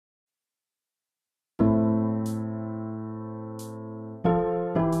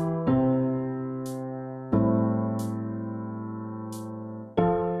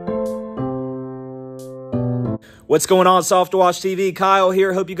What's going on, SOFTWASH TV? Kyle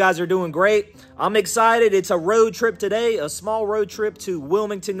here. Hope you guys are doing great. I'm excited. It's a road trip today, a small road trip to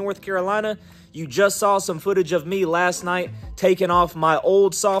Wilmington, North Carolina. You just saw some footage of me last night taking off my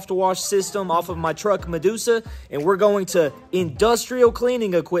old SOFTWASH system off of my truck Medusa, and we're going to Industrial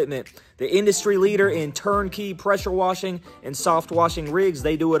Cleaning Equipment, the industry leader in turnkey pressure washing and soft washing rigs.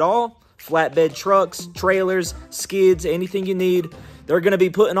 They do it all. Flatbed trucks, trailers, skids, anything you need. They're going to be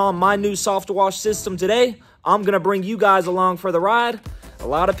putting on my new SOFTWASH system today. I'm going to bring you guys along for the ride. A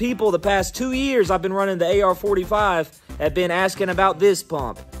lot of people the past 2 years I've been running the AR45 have been asking about this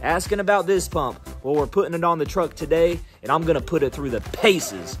pump, Well, we're putting it on the truck today, and I'm going to put it through the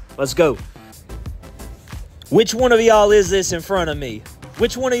paces. Let's go. Which one of y'all is this in front of me?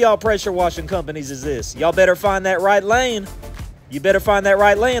 Which one of y'all pressure washing companies is this? Y'all better find that right lane. You better find that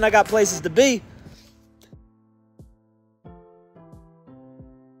right lane. I got places to be.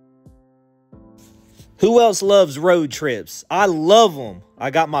 Who else loves road trips? I love them. I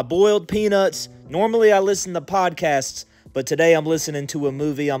got my boiled peanuts. Normally I listen to podcasts, but today I'm listening to a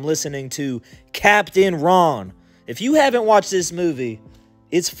movie. I'm listening to Captain Ron. If you haven't watched this movie,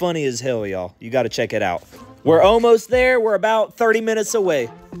 it's funny as hell, y'all. You got to check it out. We're almost there. We're about 30 minutes away.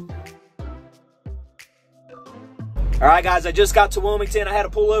 All right, guys, I just got to Wilmington. I had to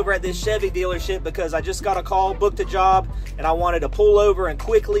pull over at this Chevy dealership because I just got a call, booked a job, and I wanted to pull over and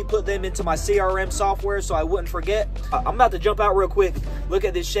quickly put them into my CRM software so I wouldn't forget. I'm about to jump out real quick, look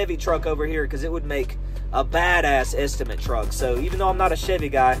at this Chevy truck over here because it would make a badass estimate truck. So even though I'm not a Chevy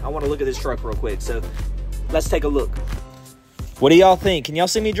guy, I want to look at this truck real quick. So let's take a look. What do y'all think? Can y'all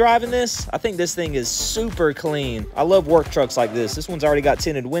see me driving this? I think this thing is super clean. I love work trucks like this. This one's already got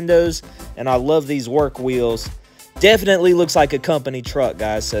tinted windows, and I love these work wheels. Definitely looks like a company truck,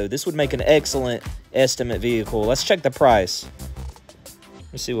 guys, so this would make an excellent estimate vehicle. Let's check the price.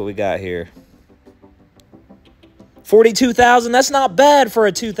 Let's see what we got here. $42,000. That's not bad for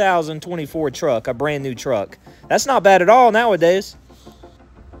a 2024 truck, a brand new truck. That's not bad at all nowadays.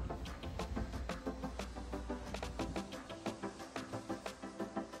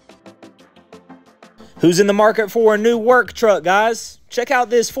 Who's in the market for a new work truck, guys? Check out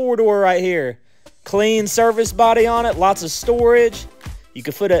this four-door right here. Clean service body on it, lots of storage. You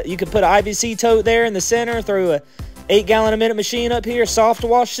could put an IBC tote there in the center, throw a 8-gallon-a-minute machine up here, soft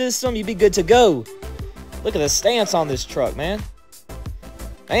wash system, you'd be good to go. Look at the stance on this truck, man.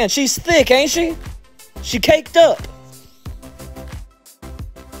 Man, she's thick, ain't she? She caked up.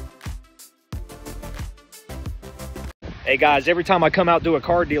 Hey guys, every time I come out to a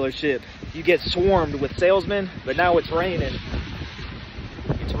car dealership, you get swarmed with salesmen, but now it's raining.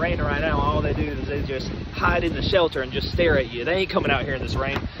 It's raining right now. All they do is they just hide in the shelter and just stare at you. They ain't coming out here in this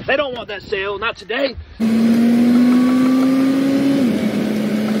rain. They don't want that sale. Not today.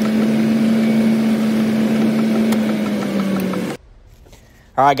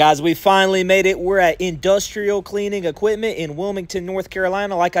 All right, guys, we finally made it. We're at Industrial Cleaning Equipment in Wilmington, North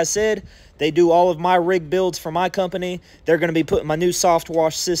Carolina. Like I said, they do all of my rig builds for my company. They're going to be putting my new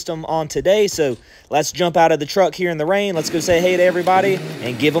SOFTWASH system on today. So let's jump out of the truck here in the rain. Let's go say hey to everybody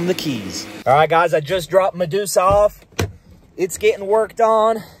and give them the keys. All right, guys, I just dropped Medusa off. It's getting worked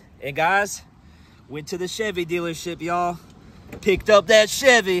on. And, guys, went to the Chevy dealership, y'all. Picked up that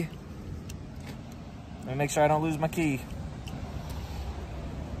Chevy. Let me make sure I don't lose my key.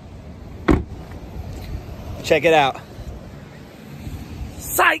 Check it out.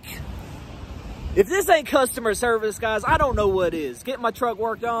 Psych! If this ain't customer service, guys, I don't know what is. Getting my truck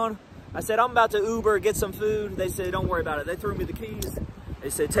worked on. I said, I'm about to Uber, get some food. They said, don't worry about it. They threw me the keys. They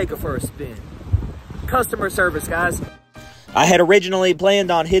said, take it for a spin. Customer service, guys. I had originally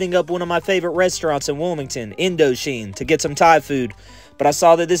planned on hitting up one of my favorite restaurants in Wilmington, Indochine, to get some Thai food. But I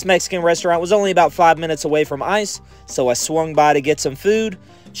saw that this Mexican restaurant was only about 5 minutes away from ICE, so I swung by to get some food.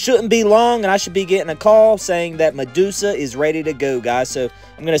 Shouldn't be long, and I should be getting a call saying that Medusa is ready to go, guys. So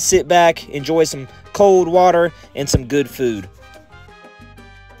I'm going to sit back, enjoy some cold water, and some good food.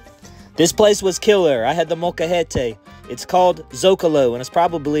 This place was killer. I had the molcajete. It's called Zocalo, and it's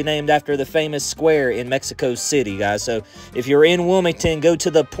probably named after the famous square in Mexico City, guys. So if you're in Wilmington, go to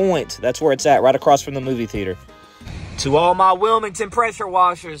the Point. That's where it's at, right across from the movie theater. To all my Wilmington pressure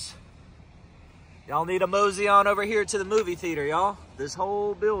washers, y'all need a mosey on over here to the movie theater, y'all. This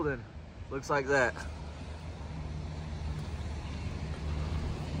whole building looks like that.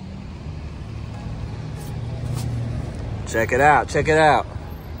 Check it out, check it out.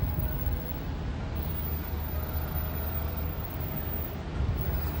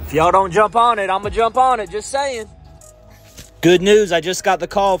 If y'all don't jump on it, I'm gonna jump on it, just saying. Good news, I just got the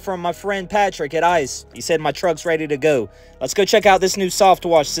call from my friend Patrick at ICE. He said my truck's ready to go. Let's go check out this new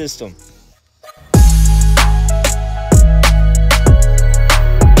SOFTWASH system.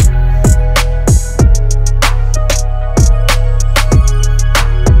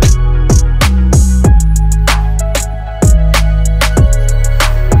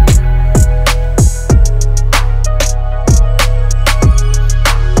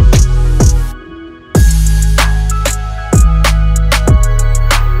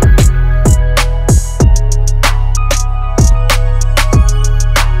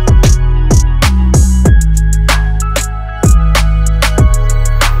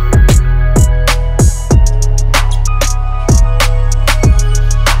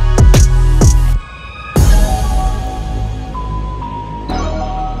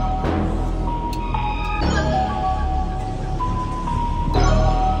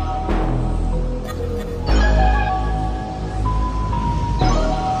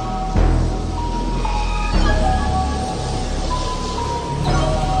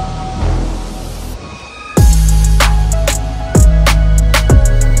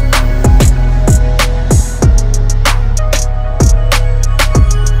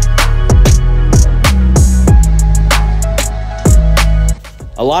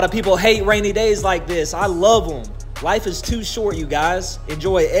 lot of people hate rainy days like this. I love them. Life is too short, you guys.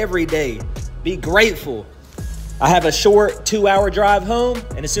 Enjoy every day. Be grateful. I have a short 2-hour drive home,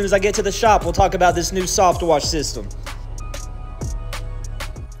 and as soon as I get to the shop, we'll talk about this new SOFTWASH system.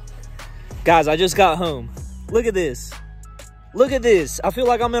 Guys, I just got home. Look at this. Look at this. I feel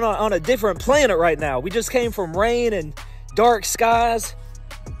like I'm on a different planet right now. We just came from rain and dark skies.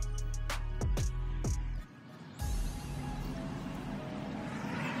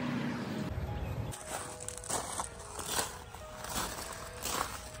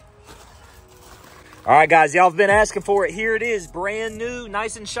 All right, guys, y'all have been asking for it. Here it is, brand new,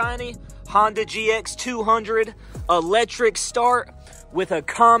 nice and shiny, Honda GX 200 electric start with a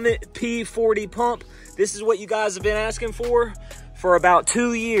Comet P40 pump. This is what you guys have been asking for about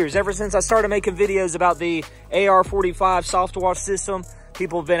 2 years. Ever since I started making videos about the AR45 SOFTWASH system,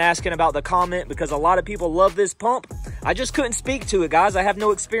 people have been asking about the Comet because a lot of people love this pump. I just couldn't speak to it, guys. I have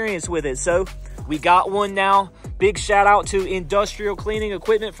no experience with it, so we got one now. Big shout out to Industrial Cleaning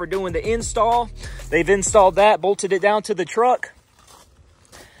Equipment for doing the install. They've installed that, bolted it down to the truck.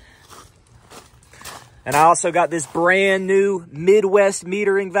 And I also got this brand new Midwest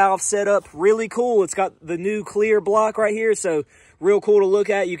metering valve set up. Really cool. It's got the new clear block right here, so real cool to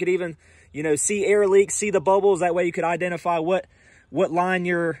look at. You could even, you know, see air leaks, see the bubbles. That way you could identify what line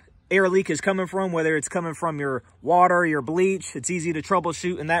your air leak is coming from, whether it's coming from your water, your bleach. It's easy to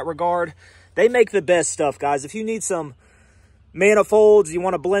troubleshoot in that regard. They make the best stuff, guys. If you need some manifolds, you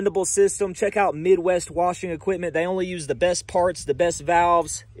want a blendable system, check out Midwest Washing Equipment. They only use the best parts, the best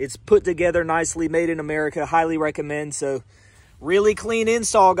valves. It's put together nicely, made in America. Highly recommend. So really clean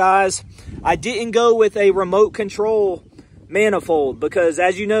install, guys. I didn't go with a remote control manifold because,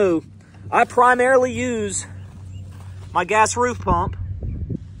 as you know, I primarily use my gas roof pump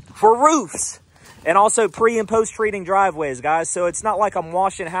for roofs and also pre and post treating driveways, guys. So it's not like I'm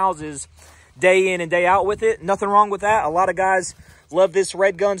washing houses day in and day out with it. Nothing wrong with that. A lot of guys love this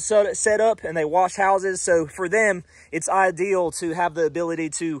red gun setup and they wash houses. So for them, it's ideal to have the ability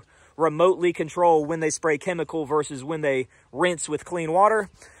to remotely control when they spray chemical versus when they rinse with clean water.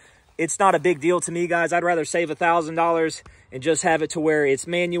 It's not a big deal to me, guys. I'd rather save $1,000 and just have it to where it's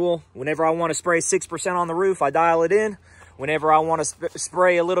manual. Whenever I want to spray 6% on the roof, I dial it in. Whenever I want to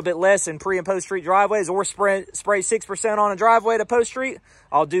spray a little bit less in pre and post street driveways, or spray 6% on a driveway to post street,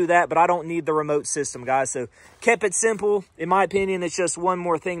 I'll do that, but I don't need the remote system, guys. So kept it simple. In my opinion, it's just one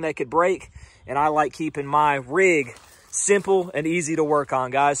more thing that could break, and I like keeping my rig simple and easy to work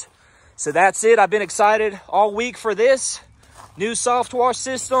on, guys. So that's it. I've been excited all week for this new SOFTWASH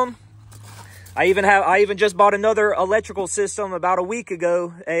system. I even just bought another electrical system about a week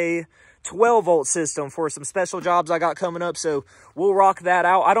ago, a 12-volt system for some special jobs I got coming up, so we'll rock that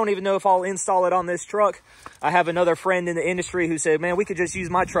out. I don't even know if I'll install it on this truck. I have another friend in the industry who said, man, we could just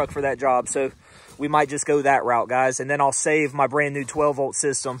use my truck for that job, so we might just go that route, guys, and then I'll save my brand new 12-volt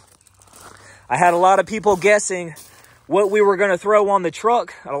system. I had a lot of people guessing what we were going to throw on the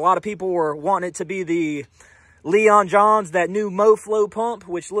truck, and a lot of people were wanting it to be the Leon Johns, that new MoFlow pump,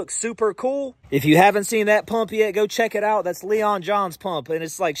 which looks super cool. If you haven't seen that pump yet, go check it out. That's Leon Johns' pump, and it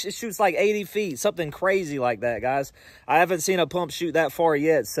shoots like 80 feet, something crazy like that, guys. I haven't seen a pump shoot that far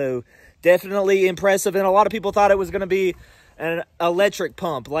yet, so definitely impressive. And a lot of people thought it was going to be an electric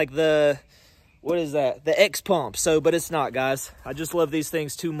pump, like the, what is that? The X pump. So, but it's not, guys. I just love these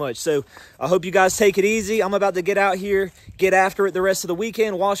things too much. So I hope you guys take it easy. I'm about to get out here, get after it the rest of the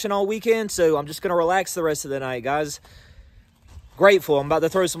weekend, washing all weekend. So I'm just going to relax the rest of the night, guys. Grateful. I'm about to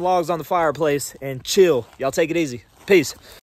throw some logs on the fireplace and chill. Y'all take it easy. Peace.